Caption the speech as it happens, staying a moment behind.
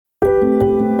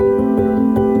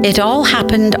It all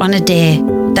happened on a day,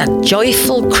 that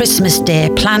joyful Christmas day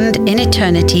planned in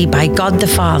eternity by God the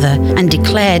Father and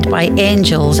declared by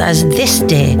angels as this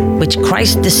day which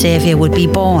Christ the Saviour would be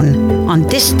born. On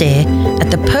this day,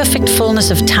 at the perfect fullness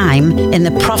of time, in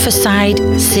the prophesied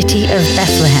city of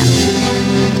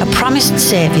Bethlehem, a promised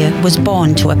Saviour was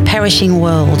born to a perishing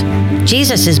world.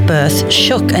 Jesus' birth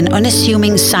shook an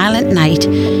unassuming silent night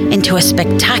into a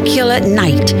spectacular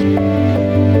night.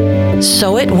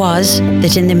 So it was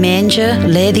that in the manger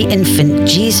lay the infant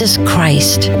Jesus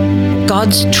Christ,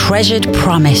 God's treasured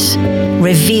promise,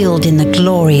 revealed in the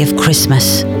glory of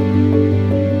Christmas.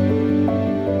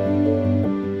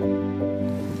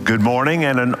 Good morning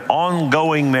and an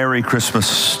ongoing Merry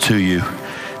Christmas to you.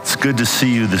 It's good to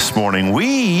see you this morning.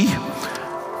 We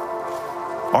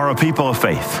are a people of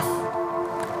faith.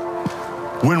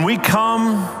 When we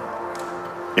come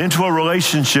into a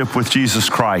relationship with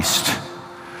Jesus Christ,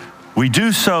 we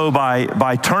do so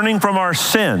by turning from our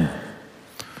sin.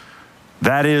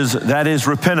 That is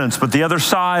repentance. But the other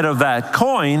side of that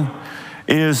coin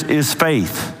is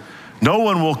faith. No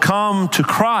one will come to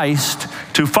Christ,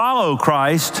 to follow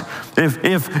Christ,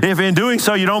 if in doing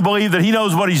so you don't believe that he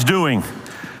knows what he's doing,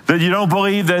 that you don't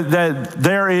believe that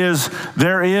there is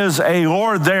a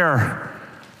Lord there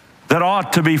that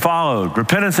ought to be followed.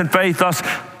 Repentance and faith, thus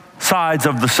sides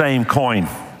of the same coin.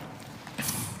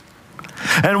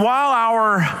 And while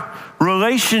our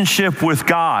relationship with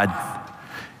God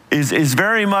is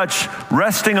very much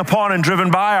resting upon and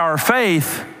driven by our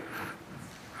faith,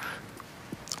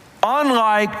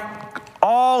 unlike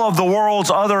all of the world's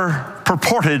other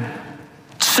purported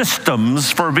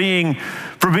systems for being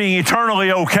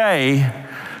eternally okay,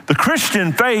 the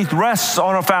Christian faith rests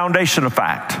on a foundation of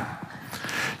fact.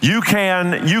 You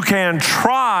can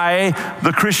try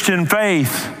the Christian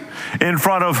faith in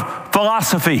front of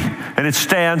philosophy, and it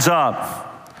stands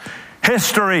up.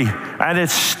 History, and it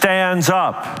stands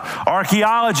up.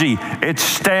 Archaeology, it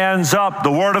stands up.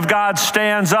 The Word of God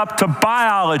stands up to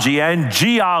biology and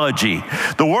geology.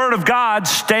 The Word of God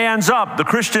stands up. The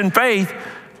Christian faith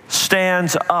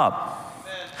stands up.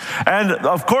 And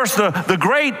of course, the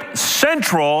great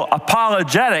central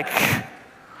apologetic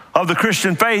of the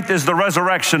Christian faith is the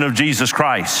resurrection of Jesus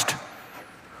Christ.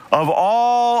 Of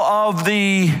all of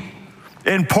the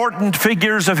important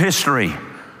figures of history,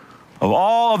 of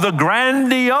all of the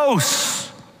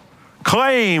grandiose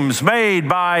claims made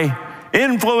by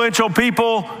influential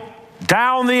people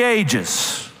down the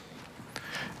ages,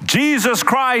 Jesus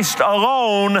Christ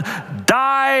alone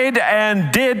died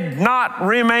and did not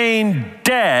remain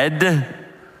dead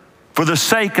for the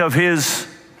sake of his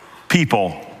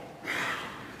people.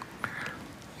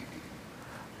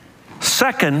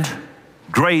 Second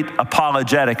great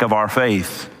apologetic of our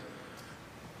faith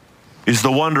is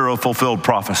the wonder of fulfilled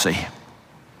prophecy.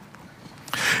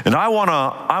 And I want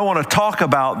to talk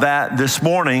about that this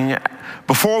morning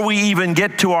before we even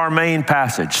get to our main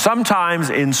passage.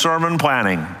 Sometimes in sermon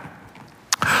planning,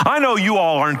 I know you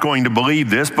all aren't going to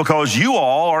believe this because you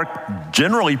all are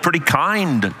generally pretty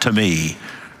kind to me.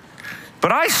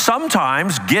 But I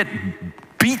sometimes get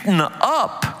beaten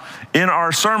up in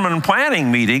our sermon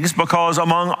planning meetings because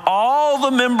among all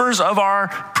the members of our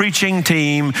preaching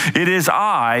team, it is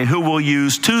I who will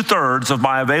use 2/3 of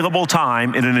my available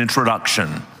time in an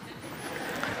introduction.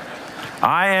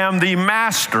 I am the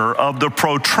master of the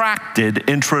protracted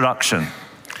introduction.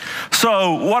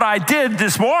 So what I did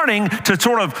this morning to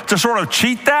sort of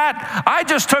cheat that, I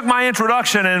just took my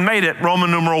introduction and made it Roman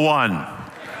numeral 1.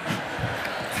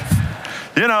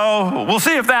 You know, we'll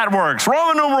see if that works.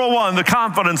 Roman numeral 1, the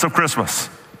confidence of Christmas.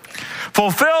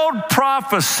 Fulfilled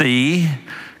prophecy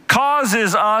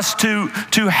causes us to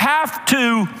either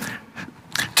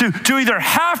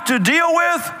have to deal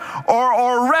with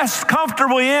or rest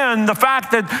comfortably in the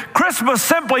fact that Christmas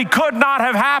simply could not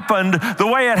have happened the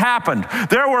way it happened.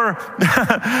 There were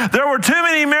too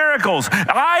many miracles.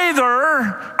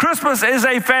 Either Christmas is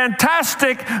a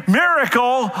fantastic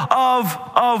miracle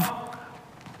of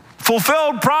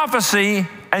fulfilled prophecy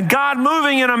and God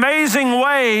moving in amazing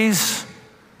ways,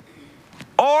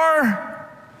 or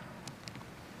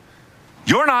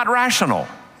you're not rational.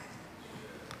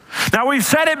 Now, we've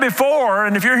said it before,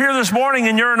 and if you're here this morning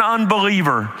and you're an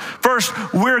unbeliever, first,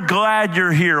 we're glad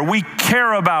you're here. We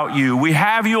care about you. We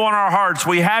have you on our hearts.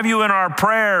 We have you in our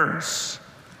prayers.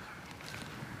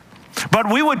 But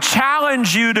we would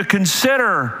challenge you to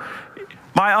consider,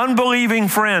 my unbelieving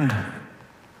friend,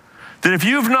 that if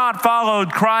you've not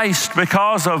followed Christ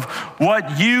because of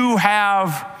what you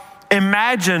have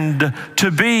imagined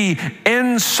to be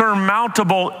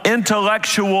insurmountable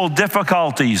intellectual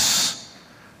difficulties,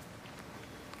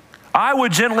 I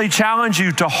would gently challenge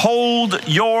you to hold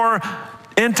your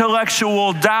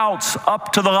intellectual doubts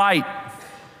up to the light.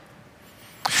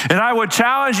 And I would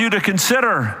challenge you to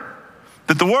consider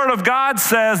that the Word of God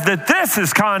says that this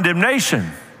is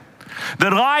condemnation.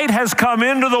 That light has come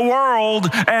into the world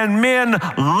and men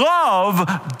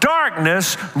love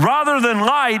darkness rather than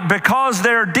light because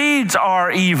their deeds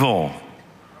are evil.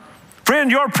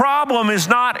 Friend, your problem is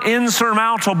not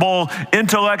insurmountable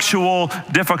intellectual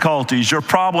difficulties. Your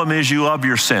problem is you love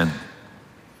your sin.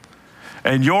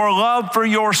 And your love for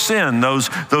your sin, those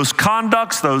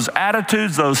conducts, those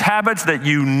attitudes, those habits that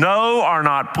you know are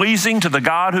not pleasing to the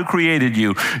God who created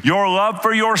you, your love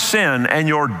for your sin and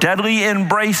your deadly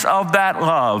embrace of that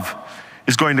love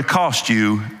is going to cost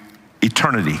you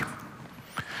eternity.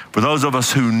 For those of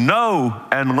us who know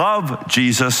and love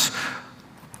Jesus,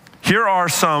 here are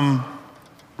some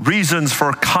reasons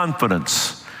for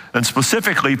confidence, and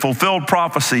specifically fulfilled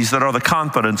prophecies that are the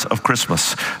confidence of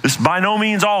Christmas. This by no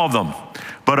means all of them,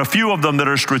 but a few of them that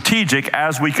are strategic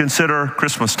as we consider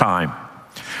Christmas time.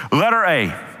 Letter A,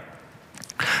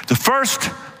 the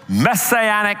first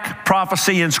messianic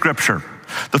prophecy in Scripture.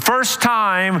 The first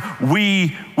time we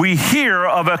hear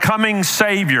of a coming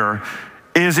Savior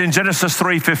is in Genesis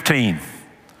 3:15.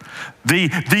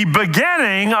 The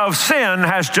beginning of sin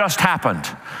has just happened.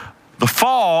 The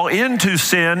fall into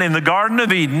sin in the Garden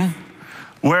of Eden,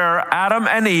 where Adam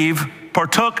and Eve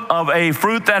partook of a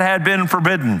fruit that had been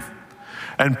forbidden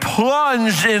and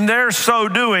plunged in their so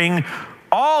doing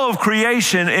all of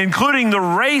creation, including the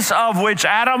race of which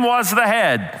Adam was the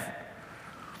head.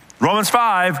 Romans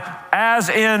 5, as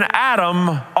in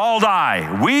Adam all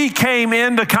die. We came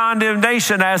into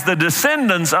condemnation as the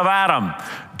descendants of Adam,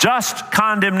 just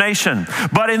condemnation.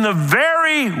 But in the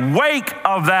very wake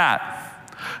of that,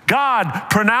 God,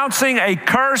 pronouncing a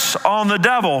curse on the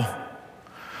devil,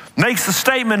 makes the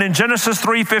statement in Genesis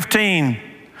 3:15,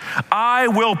 I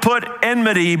will put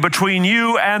enmity between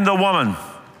you and the woman.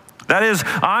 That is,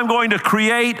 I'm going to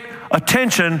create a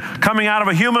tension coming out of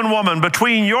a human woman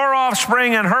between your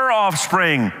offspring and her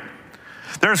offspring.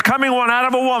 There's coming one out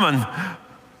of a woman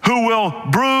who will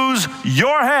bruise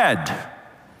your head,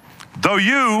 though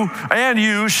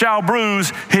you shall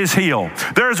bruise his heel.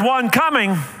 There's one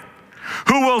coming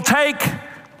who will take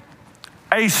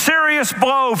a serious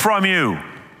blow from you,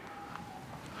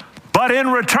 but in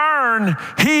return,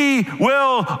 he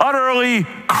will utterly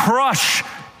crush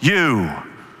you.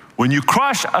 When you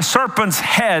crush a serpent's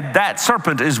head, that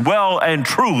serpent is well and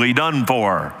truly done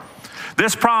for.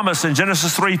 This promise in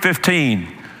Genesis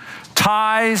 3:15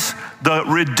 ties the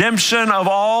redemption of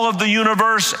all of the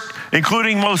universe,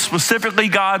 including most specifically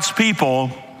God's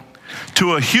people,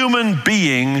 to a human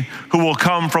being who will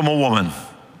come from a woman.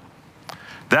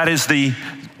 That is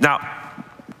now,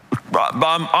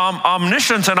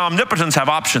 omniscience and omnipotence have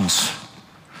options.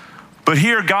 But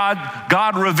here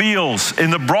God reveals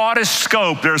in the broadest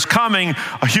scope, there's coming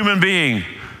a human being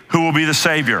who will be the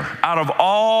Savior. Out of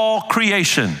all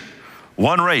creation,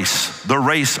 one race, the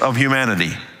race of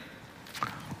humanity.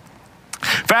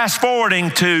 Fast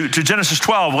forwarding to Genesis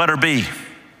 12, letter B.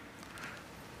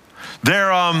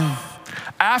 There,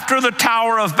 after the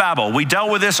Tower of Babel, we dealt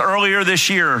with this earlier this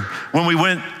year when we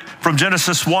went from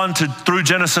Genesis 1 through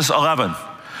Genesis 11.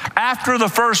 After the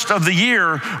first of the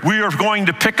year, we are going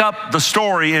to pick up the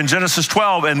story in Genesis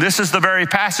 12, and this is the very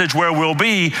passage where we'll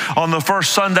be on the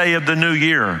first Sunday of the new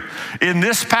year. In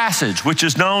this passage, which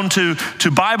is known to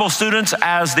Bible students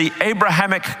as the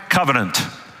Abrahamic covenant,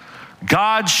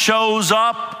 God shows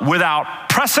up without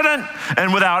precedent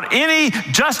and without any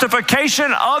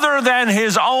justification other than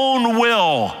his own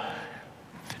will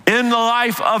in the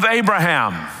life of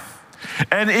Abraham,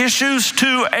 and issues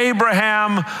to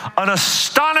Abraham an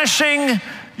astonishing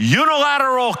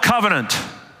unilateral covenant.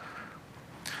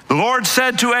 The Lord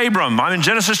said to Abram, I'm in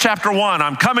Genesis chapter 1,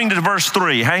 I'm coming to verse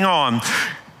 3, hang on.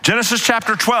 Genesis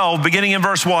chapter 12, beginning in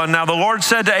verse 1, now the Lord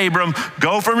said to Abram,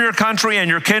 go from your country and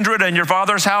your kindred and your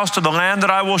father's house to the land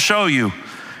that I will show you,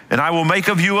 and I will make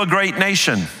of you a great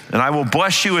nation, and I will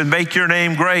bless you and make your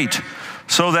name great,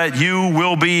 so that you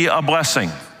will be a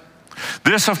blessing.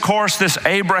 This, of course, this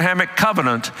Abrahamic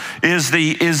covenant is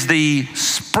the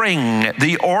spring,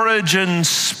 the origin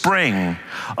spring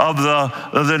of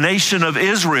the nation of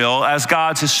Israel as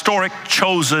God's historic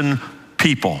chosen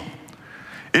people.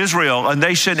 Israel, a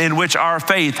nation in which our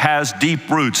faith has deep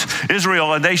roots.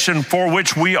 Israel, a nation for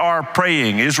which we are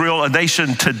praying. Israel, a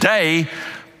nation today,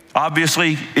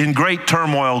 obviously in great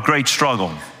turmoil, great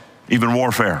struggle, even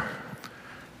warfare.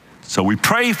 So we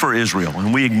pray for Israel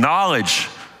and we acknowledge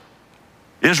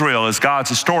Israel as God's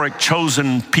historic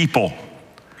chosen people.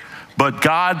 But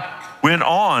God went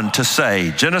on to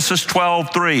say, Genesis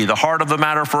 12:3, the heart of the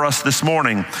matter for us this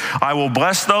morning, I will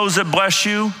bless those that bless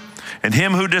you, and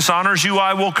him who dishonors you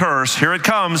I will curse. Here it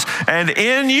comes. And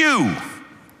in you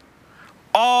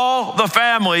all the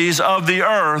families of the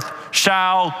earth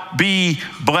shall be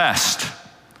blessed.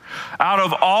 Out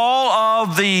of all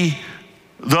of the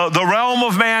realm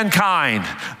of mankind,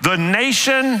 the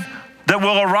nation that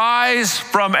will arise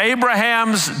from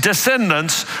Abraham's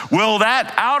descendants,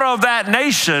 out of that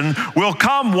nation will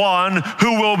come one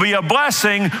who will be a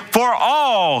blessing for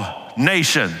all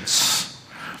nations.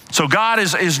 So God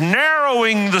is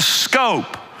narrowing the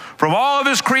scope from all of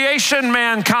his creation,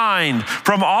 mankind,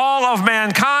 from all of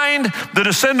mankind, the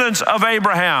descendants of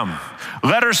Abraham.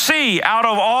 Letter C, out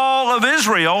of all of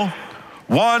Israel,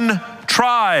 one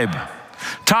tribe.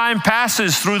 Time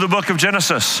passes through the book of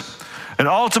Genesis. And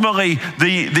ultimately,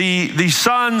 the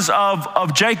sons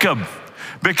of Jacob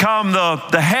become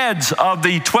the heads of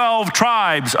the 12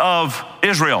 tribes of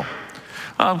Israel.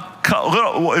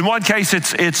 In one case,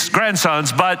 it's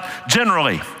grandsons, but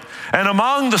generally. And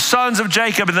among the sons of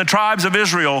Jacob and the tribes of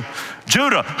Israel,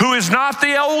 Judah, who is not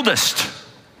the oldest,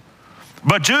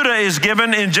 but Judah is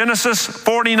given in Genesis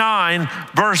 49,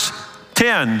 verse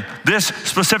 10, this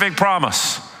specific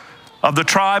promise of the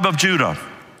tribe of Judah.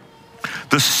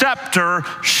 The scepter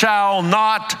shall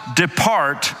not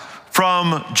depart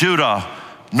from Judah,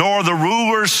 nor the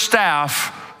ruler's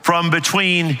staff from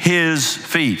between his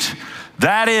feet.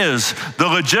 That is, the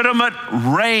legitimate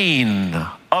reign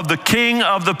of the king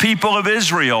of the people of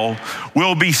Israel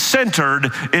will be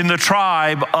centered in the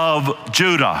tribe of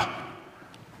Judah.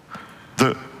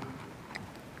 There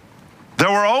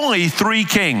were only 3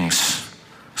 kings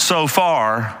so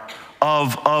far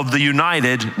of the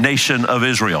united nation of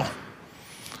Israel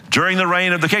during the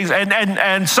reign of the kings.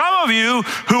 And some of you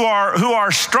who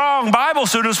are strong Bible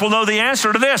students will know the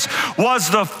answer to this. Was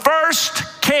the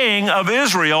first king of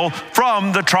Israel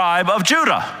from the tribe of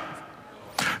Judah?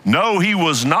 No, he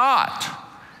was not.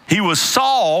 He was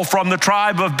Saul from the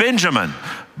tribe of Benjamin.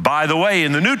 By the way,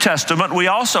 in the New Testament, we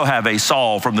also have a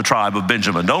Saul from the tribe of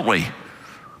Benjamin, don't we?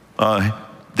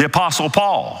 The Apostle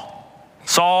Paul.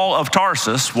 Saul of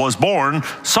Tarsus was born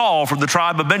Saul from the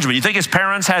tribe of Benjamin. You think his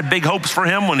parents had big hopes for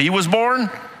him when he was born?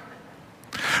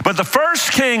 But the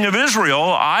first king of Israel,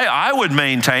 I would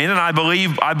maintain, and I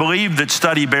believe that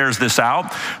study bears this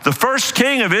out, the first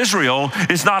king of Israel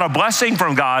is not a blessing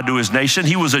from God to his nation.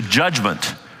 He was a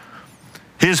judgment.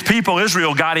 His people,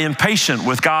 Israel, got impatient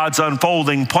with God's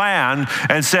unfolding plan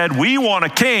and said, we want a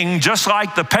king just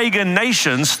like the pagan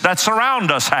nations that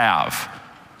surround us have.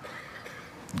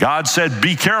 God said,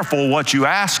 be careful what you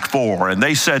ask for. And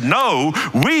they said, no,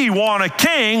 we want a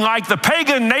king like the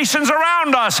pagan nations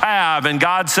around us have. And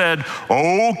God said,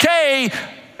 okay.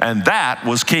 And that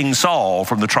was King Saul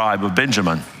from the tribe of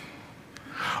Benjamin.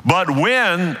 But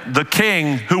when the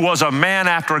king who was a man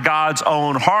after God's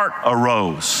own heart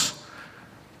arose,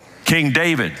 King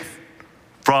David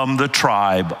from the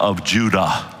tribe of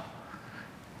Judah.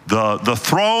 The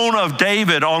throne of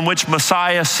David on which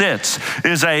Messiah sits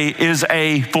is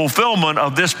a fulfillment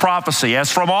of this prophecy. As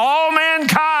from all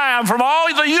mankind, from all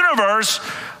the universe,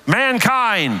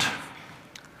 mankind.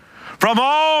 From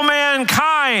all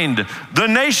mankind, the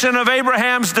nation of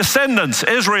Abraham's descendants,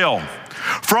 Israel.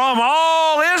 From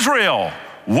all Israel,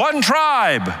 one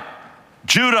tribe,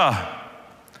 Judah.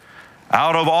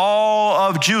 Out of all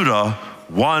of Judah,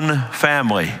 one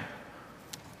family.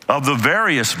 Of the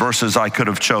various verses I could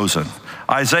have chosen,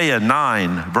 Isaiah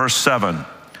 9, verse 7,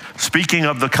 speaking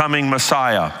of the coming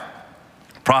Messiah,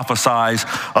 prophesies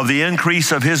of the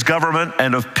increase of his government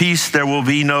and of peace there will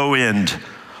be no end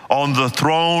on the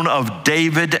throne of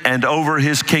David and over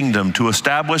his kingdom, to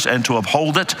establish and to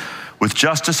uphold it with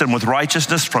justice and with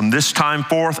righteousness from this time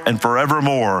forth and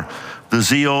forevermore. The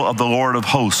zeal of the Lord of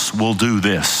hosts will do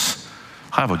this.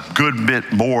 I have a good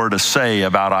bit more to say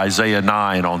about Isaiah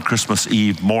 9 on Christmas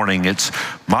Eve morning. It's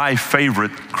my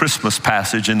favorite Christmas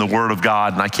passage in the Word of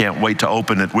God, and I can't wait to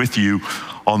open it with you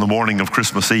on the morning of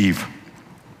Christmas Eve.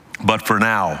 But for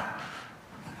now,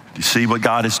 do you see what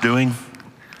God is doing?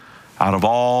 Out of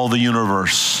all the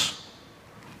universe,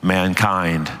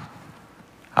 mankind.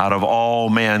 Out of all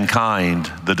mankind,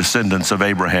 the descendants of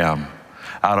Abraham.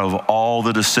 Out of all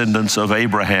the descendants of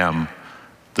Abraham,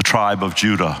 the tribe of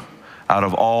Judah. Out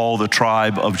of all the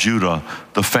tribe of Judah,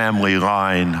 the family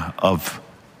line of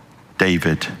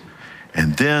David.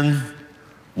 And then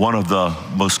one of the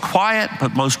most quiet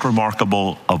but most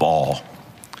remarkable of all.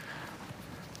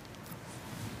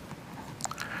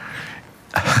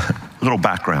 A little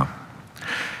background.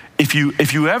 If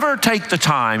you ever take the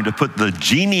time to put the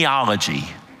genealogy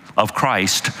of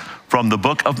Christ from the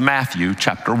book of Matthew,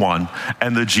 chapter 1,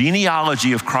 and the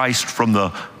genealogy of Christ from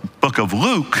the book of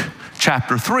Luke,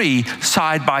 chapter 3,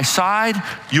 side by side,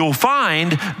 you'll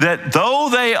find that though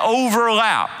they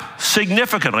overlap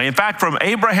significantly, in fact, from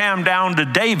Abraham down to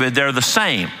David, they're the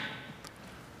same.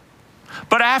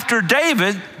 But after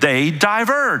David, they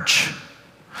diverge.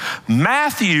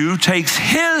 Matthew takes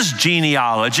his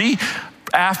genealogy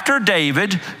after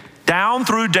David down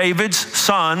through David's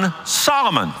son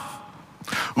Solomon.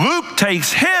 Luke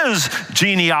takes his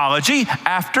genealogy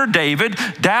after David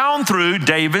down through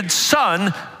David's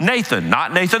son Nathan.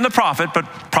 Not Nathan the prophet, but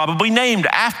probably named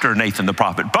after Nathan the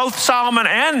prophet. Both Solomon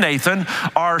and Nathan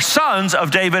are sons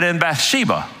of David and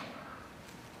Bathsheba.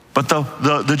 But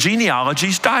the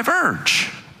genealogies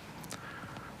diverge.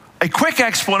 A quick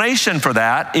explanation for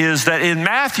that is that in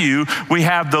Matthew, we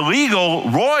have the legal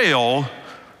royal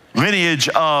lineage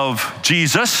of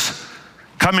Jesus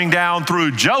coming down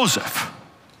through Joseph.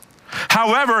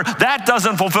 However, that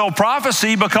doesn't fulfill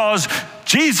prophecy because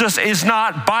Jesus is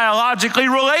not biologically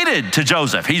related to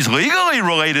Joseph. He's legally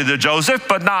related to Joseph,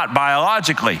 but not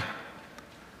biologically.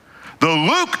 The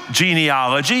Luke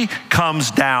genealogy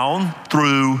comes down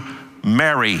through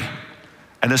Mary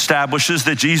and establishes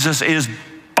that Jesus is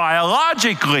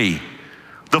biologically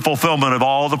the fulfillment of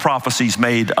all the prophecies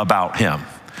made about him.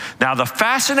 Now, the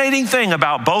fascinating thing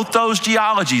about both those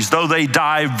genealogies, though they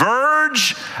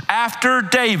diverge after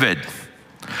David,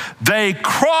 they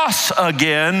cross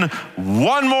again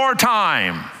one more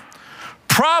time.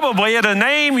 Probably at a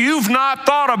name you've not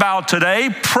thought about today.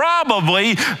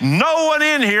 Probably no one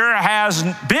in here has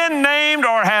been named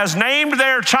or has named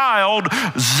their child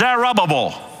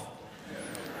Zerubbabel.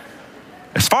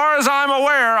 As far as I'm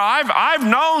aware, I've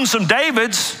known some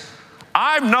Davids.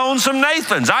 I've known some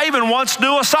Nathans. I even once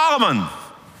knew a Solomon.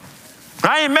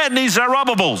 I ain't met any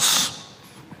Zerubbabels.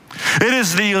 It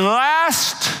is the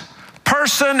last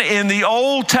person in the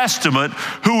Old Testament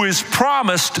who is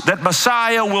promised that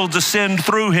Messiah will descend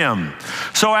through him.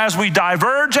 So as we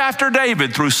diverge after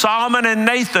David through Solomon and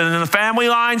Nathan and the family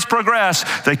lines progress,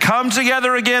 they come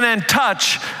together again and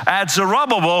touch at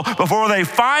Zerubbabel before they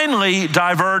finally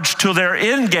diverge to their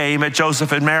end game at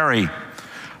Joseph and Mary.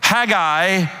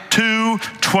 Haggai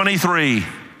 2:23.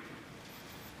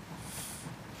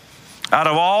 Out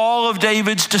of all of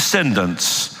David's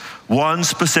descendants, one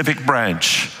specific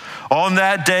branch. On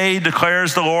that day,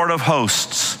 declares the Lord of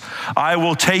hosts, I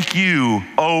will take you,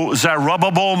 O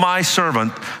Zerubbabel, my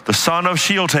servant, the son of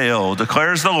Shealtiel,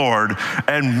 declares the Lord,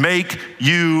 and make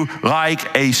you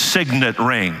like a signet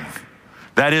ring.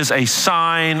 That is a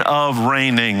sign of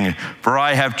reigning, for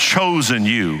I have chosen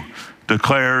you,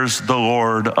 declares the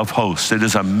Lord of hosts. It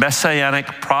is a messianic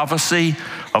prophecy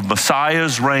of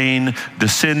Messiah's reign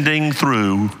descending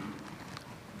through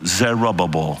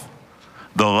Zerubbabel.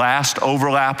 The last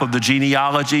overlap of the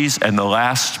genealogies and the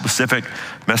last specific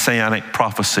messianic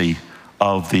prophecy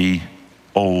of the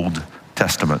Old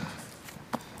Testament.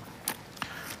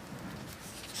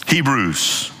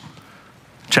 Hebrews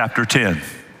chapter 10.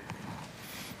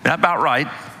 That about right.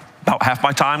 About half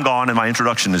my time gone and my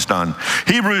introduction is done.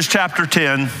 Hebrews chapter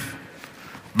 10,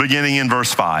 beginning in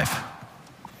verse 5.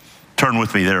 Turn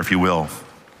with me there if you will.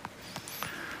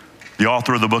 The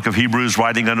author of the book of Hebrews,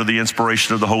 writing under the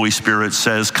inspiration of the Holy Spirit,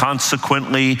 says,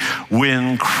 consequently,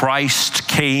 when Christ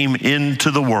came into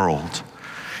the world,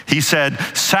 he said,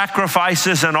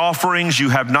 sacrifices and offerings you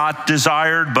have not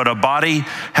desired, but a body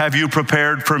have you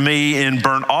prepared for me. In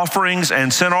burnt offerings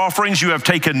and sin offerings you have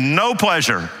taken no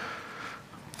pleasure.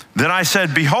 Then I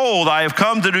said, behold, I have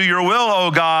come to do your will,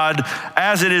 O God,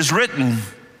 as it is written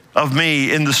of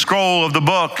me in the scroll of the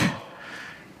book.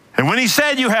 And when he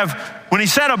said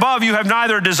above, you have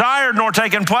neither desired nor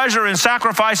taken pleasure in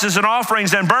sacrifices and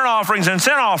offerings and burnt offerings and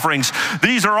sin offerings.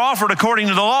 These are offered according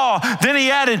to the law. Then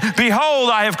he added, behold,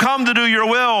 I have come to do your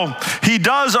will. He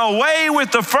does away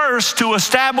with the first to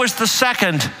establish the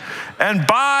second. And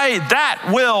by that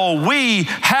will we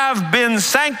have been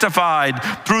sanctified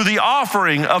through the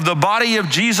offering of the body of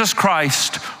Jesus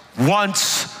Christ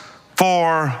once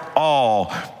for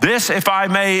all. This, if I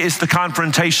may, is the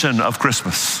confrontation of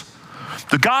Christmas.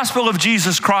 The gospel of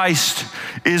Jesus Christ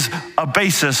is a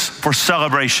basis for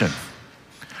celebration.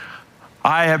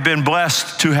 I have been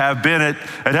blessed to have been at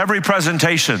every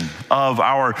presentation of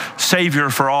our Savior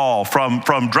for All,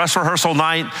 from dress rehearsal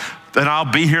night, and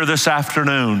I'll be here this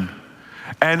afternoon.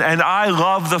 And I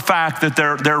love the fact that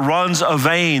there runs a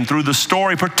vein through the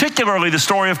story, particularly the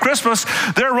story of Christmas.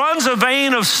 There runs a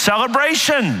vein of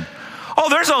celebration. Oh,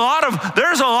 there's a lot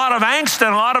of angst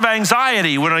and a lot of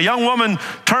anxiety when a young woman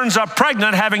turns up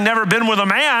pregnant, having never been with a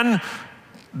man.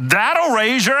 That'll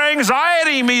raise your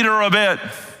anxiety meter a bit.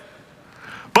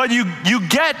 But you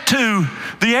get to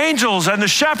the angels and the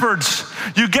shepherds.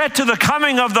 You get to the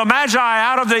coming of the Magi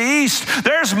out of the east.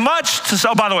 There's much to say.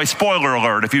 Oh, by the way, spoiler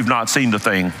alert if you've not seen the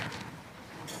thing.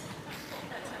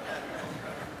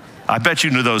 I bet you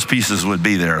knew those pieces would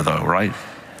be there though, right?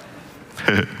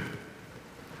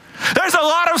 There's a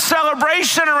lot of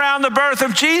celebration around the birth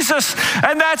of Jesus,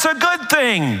 and that's a good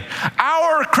thing.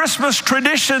 Our Christmas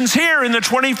traditions here in the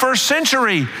 21st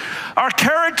century are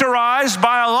characterized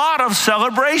by a lot of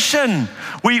celebration.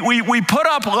 We put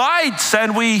up lights,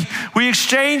 and we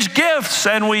exchange gifts,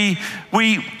 and we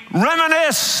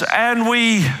reminisce, and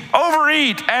we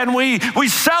overeat, and we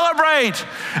celebrate,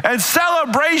 and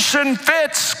celebration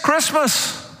fits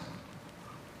Christmas.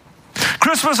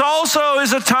 Christmas also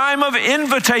is a time of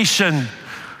invitation.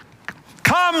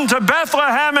 Come to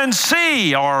Bethlehem and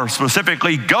see, or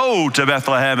specifically go to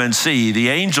Bethlehem and see, the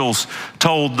angels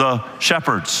told the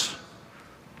shepherds.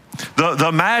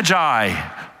 The Magi,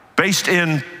 based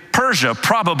in Persia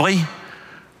probably,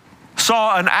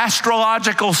 saw an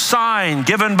astrological sign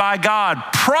given by God,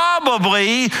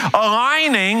 probably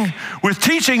aligning with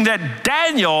teaching that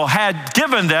Daniel had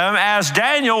given them, as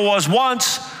Daniel was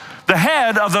once the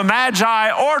head of the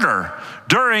Magi order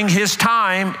during his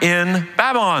time in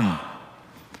Babylon.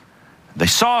 They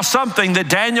saw something that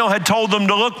Daniel had told them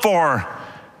to look for,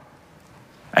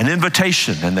 an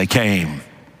invitation, and they came.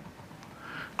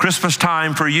 Christmas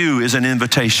time for you is an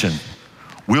invitation.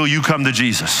 Will you come to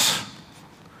Jesus?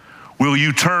 Will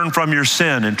you turn from your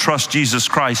sin and trust Jesus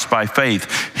Christ by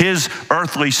faith? His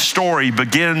earthly story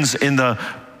begins in the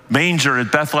manger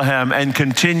at Bethlehem and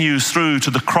continues through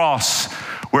to the cross,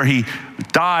 where he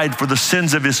died for the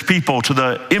sins of his people, to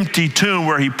the empty tomb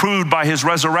where he proved by his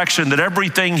resurrection that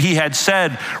everything he had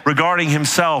said regarding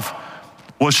himself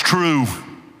was true.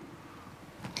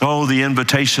 Oh, the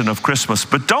invitation of Christmas.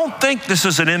 But don't think this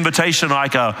is an invitation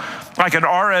like an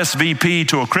RSVP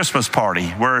to a Christmas party,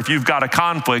 where if you've got a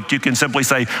conflict, you can simply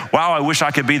say, wow, I wish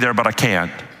I could be there, but I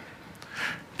can't.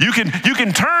 You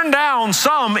can turn down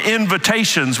some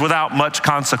invitations without much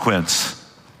consequence.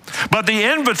 But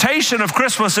the invitation of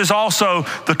Christmas is also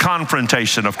the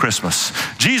confrontation of Christmas.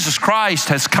 Jesus Christ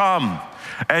has come,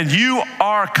 and you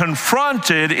are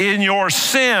confronted in your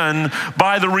sin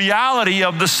by the reality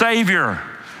of the Savior.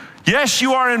 Yes,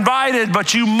 you are invited,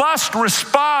 but you must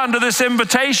respond to this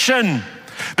invitation.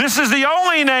 This is the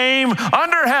only name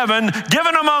under heaven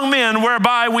given among men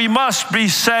whereby we must be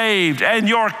saved. And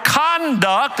your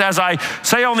conduct, as I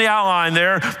say on the outline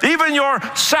there, even your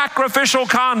sacrificial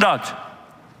conduct,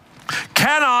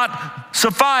 cannot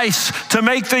suffice to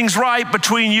make things right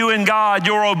between you and God.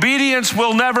 Your obedience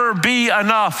will never be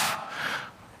enough.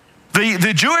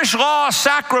 The Jewish law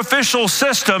sacrificial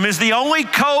system is the only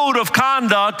code of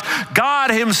conduct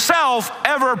God himself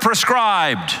ever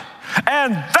prescribed.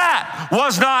 And that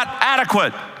was not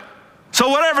adequate. So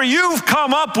whatever you've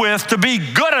come up with to be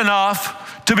good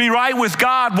enough to be right with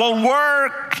God won't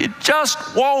work. It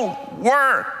just won't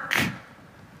work.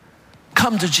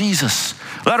 Come to Jesus.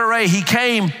 Letter A, he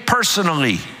came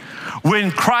personally.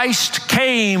 When Christ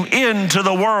came into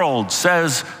the world,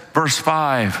 says verse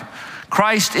 5,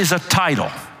 Christ is a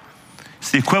title.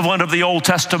 It's the equivalent of the Old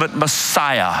Testament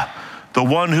Messiah, the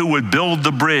one who would build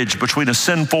the bridge between a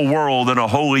sinful world and a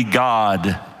holy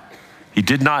God. He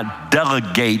did not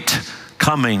delegate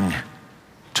coming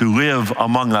to live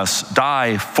among us,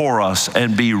 die for us,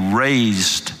 and be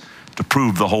raised to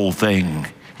prove the whole thing.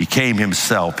 He came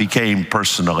himself. He came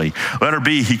personally. Letter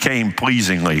B, he came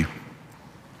pleasingly.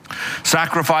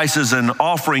 Sacrifices and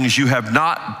offerings you have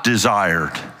not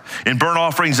desired. In burnt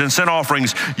offerings and sin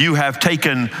offerings, you have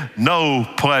taken no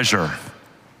pleasure.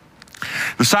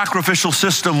 The sacrificial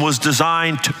system was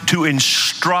designed to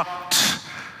instruct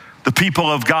the people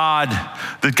of God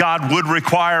that God would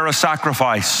require a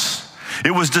sacrifice.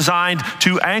 It was designed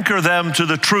to anchor them to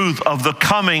the truth of the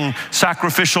coming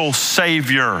sacrificial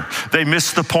Savior. They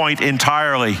missed the point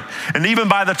entirely. And even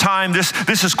by the time,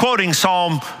 this is quoting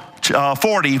Psalm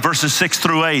 40, verses 6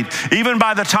 through 8. Even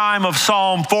by the time of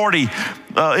Psalm 40,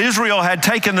 Israel had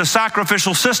taken the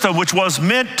sacrificial system, which was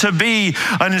meant to be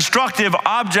an instructive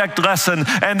object lesson,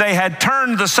 and they had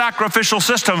turned the sacrificial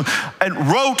system and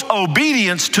wrote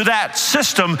obedience to that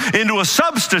system into a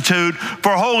substitute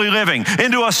for holy living,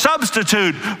 into a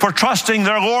substitute for trusting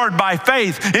their Lord by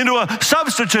faith, into a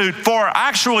substitute for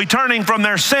actually turning from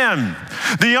their sin.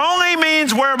 The only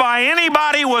means whereby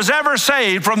anybody was ever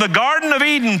saved from the Garden of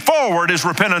Eden forward is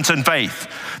repentance and faith.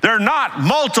 There are not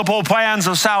multiple plans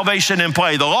of salvation in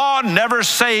play. The law never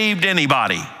saved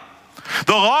anybody.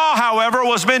 The law, however,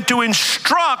 was meant to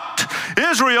instruct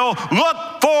Israel, look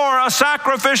for a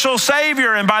sacrificial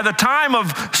Savior. And by the time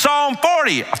of Psalm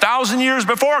 40, 1,000 years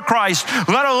before Christ,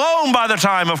 let alone by the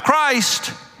time of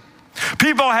Christ,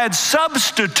 people had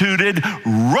substituted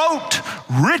rote,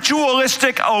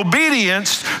 ritualistic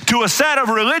obedience to a set of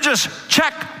religious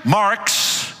check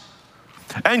marks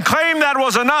and claimed that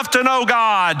was enough to know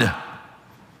God.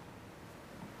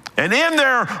 And in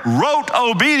their rote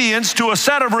obedience to a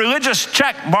set of religious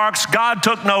check marks, God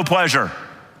took no pleasure.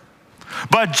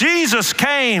 But Jesus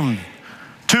came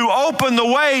to open the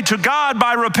way to God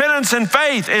by repentance and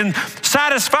faith in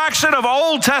satisfaction of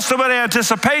Old Testament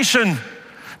anticipation,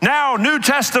 now New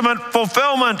Testament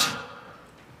fulfillment.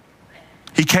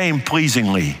 He came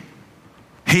pleasingly.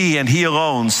 He and He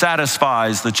alone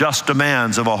satisfies the just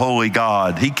demands of a holy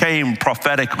God. He came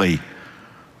prophetically.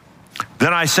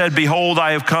 Then I said, behold,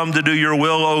 I have come to do your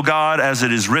will, O God, as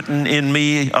it is written in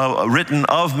me, written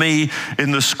of me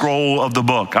in the scroll of the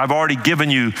book. I've already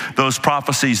given you those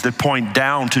prophecies that point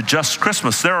down to just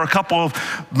Christmas. There are a couple of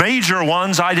major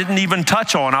ones I didn't even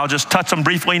touch on. I'll just touch them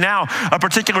briefly now. A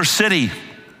particular city.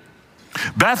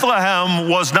 Bethlehem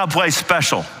was no place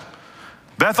special.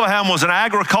 Bethlehem was an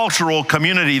agricultural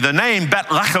community. The name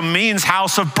Bethlehem means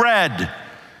house of bread.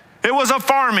 It was a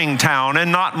farming town,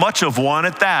 and not much of one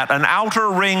at that, an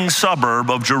outer ring suburb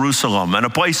of Jerusalem, and a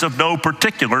place of no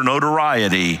particular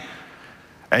notoriety.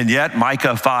 And yet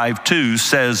Micah 5:2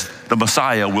 says the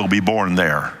Messiah will be born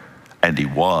there, and He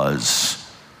was.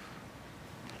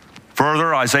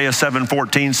 Further, Isaiah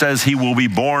 7:14 says He will be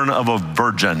born of a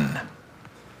virgin.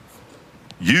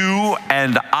 You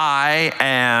and I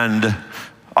and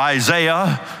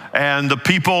Isaiah and the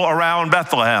people around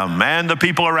Bethlehem and the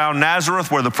people around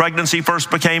Nazareth where the pregnancy first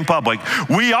became public,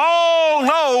 we all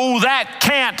know that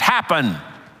can't happen.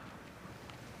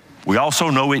 We also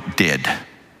know it did.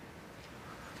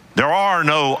 There are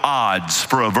no odds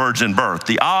for a virgin birth.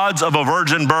 The odds of a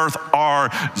virgin birth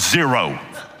are 0.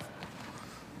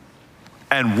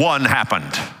 And one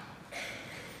happened.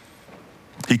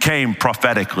 He came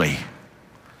prophetically.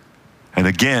 And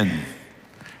again,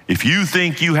 if you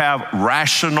think you have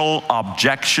rational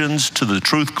objections to the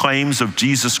truth claims of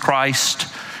Jesus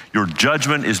Christ, your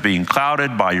judgment is being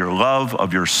clouded by your love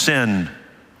of your sin.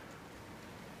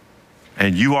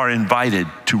 And you are invited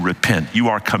to repent. You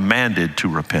are commanded to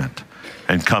repent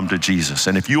and come to Jesus.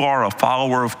 And if you are a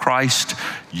follower of Christ,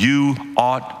 you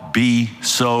ought be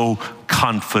so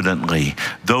confidently.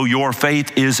 Though your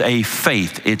faith is a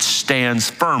faith, it stands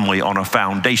firmly on a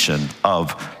foundation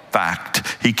of fact.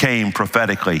 He came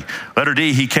prophetically. Letter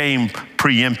D, He came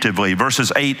preemptively. Verses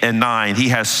 8 and 9, He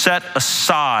has set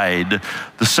aside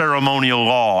the ceremonial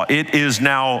law. It is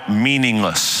now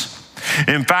meaningless.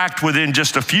 In fact, within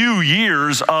just a few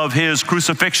years of His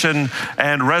crucifixion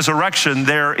and resurrection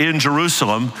there in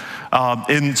Jerusalem,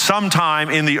 in sometime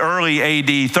in the early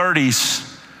AD 30s,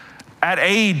 at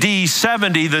AD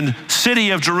 70, the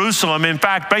city of Jerusalem, in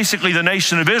fact, basically the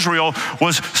nation of Israel,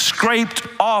 was scraped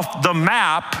off the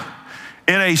map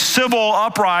in a civil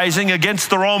uprising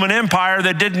against the Roman Empire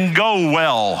that didn't go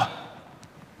well.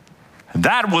 And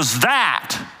that was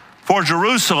that for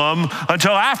Jerusalem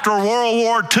until after World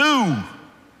War II.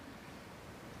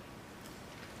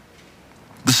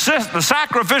 The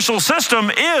sacrificial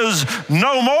system is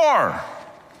no more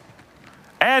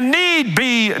and need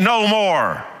be no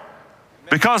more,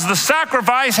 because the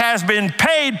sacrifice has been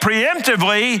paid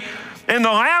preemptively in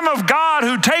the Lamb of God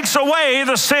who takes away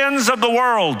the sins of the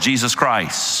world, Jesus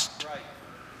Christ.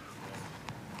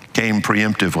 Came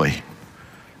preemptively.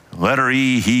 Letter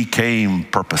E, He came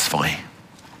purposefully.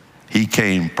 He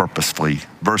came purposefully.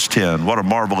 Verse 10, what a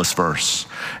marvelous verse.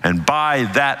 And by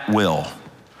that will,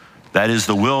 that is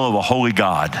the will of a holy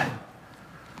God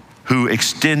who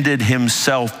extended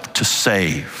Himself to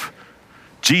save.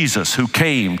 Jesus, who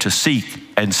came to seek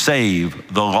and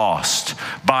save the lost.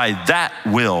 By that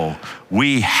will,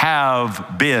 we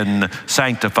have been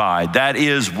sanctified. That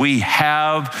is, we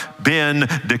have been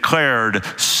declared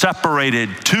separated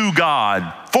to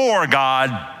God, for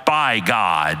God, by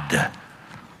God,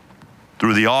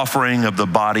 through the offering of the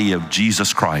body of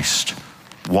Jesus Christ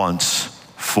once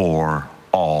for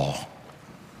all.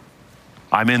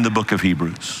 I'm in the book of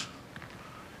Hebrews.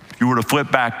 If you were to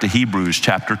flip back to Hebrews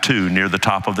chapter 2, near the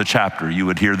top of the chapter, you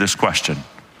would hear this question: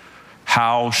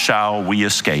 how shall we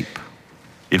escape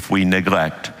if we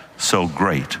neglect so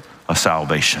great a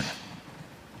salvation?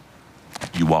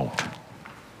 You won't.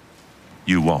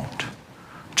 You won't.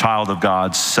 Child of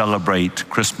God, celebrate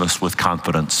Christmas with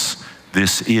confidence.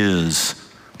 This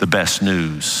is the best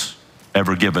news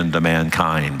ever given to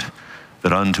mankind,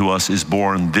 that unto us is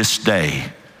born this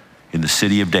day in the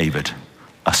city of David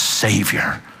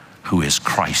Savior, who is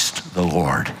Christ the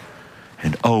Lord.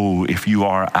 And oh, if you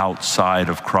are outside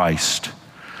of Christ,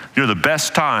 the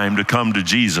best time to come to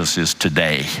Jesus is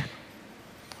today.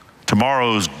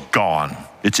 Tomorrow's gone.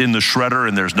 It's in the shredder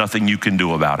and there's nothing you can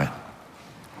do about it.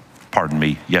 Pardon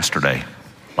me, yesterday.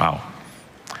 Wow.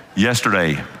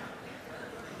 Yesterday,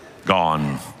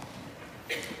 gone.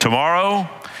 Tomorrow,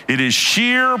 it is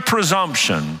sheer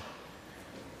presumption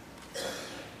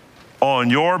on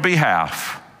your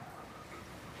behalf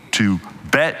to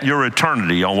bet your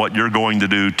eternity on what you're going to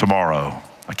do tomorrow.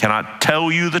 I cannot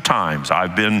tell you the times.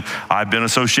 I've been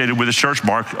associated with the church.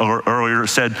 Mark earlier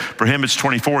said for him it's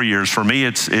 24 years. For me,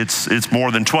 it's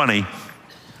more than 20.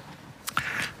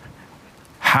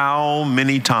 How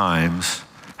many times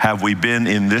have we been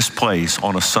in this place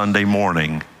on a Sunday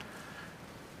morning,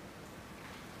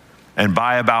 and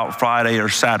by about Friday or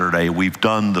Saturday, we've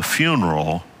done the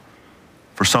funeral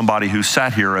for somebody who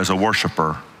sat here as a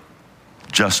worshiper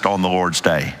just on the Lord's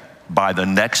Day. By the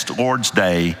next Lord's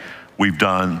Day, we've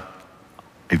done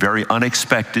a very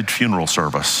unexpected funeral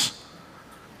service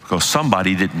because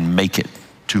somebody didn't make it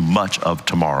to much of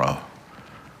tomorrow.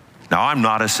 Now, I'm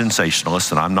not a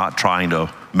sensationalist and I'm not trying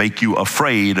to make you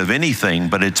afraid of anything,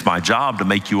 but it's my job to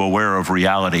make you aware of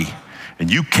reality.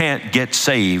 And you can't get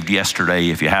saved yesterday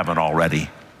if you haven't already.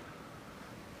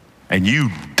 And you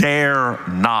dare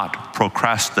not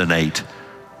procrastinate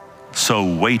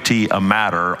so weighty a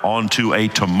matter onto a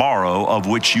tomorrow of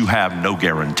which you have no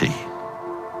guarantee.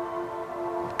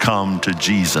 Come to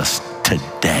Jesus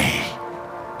today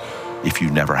if you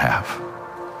never have.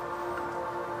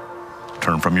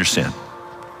 Turn from your sin.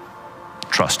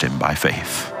 Trust him by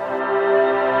faith.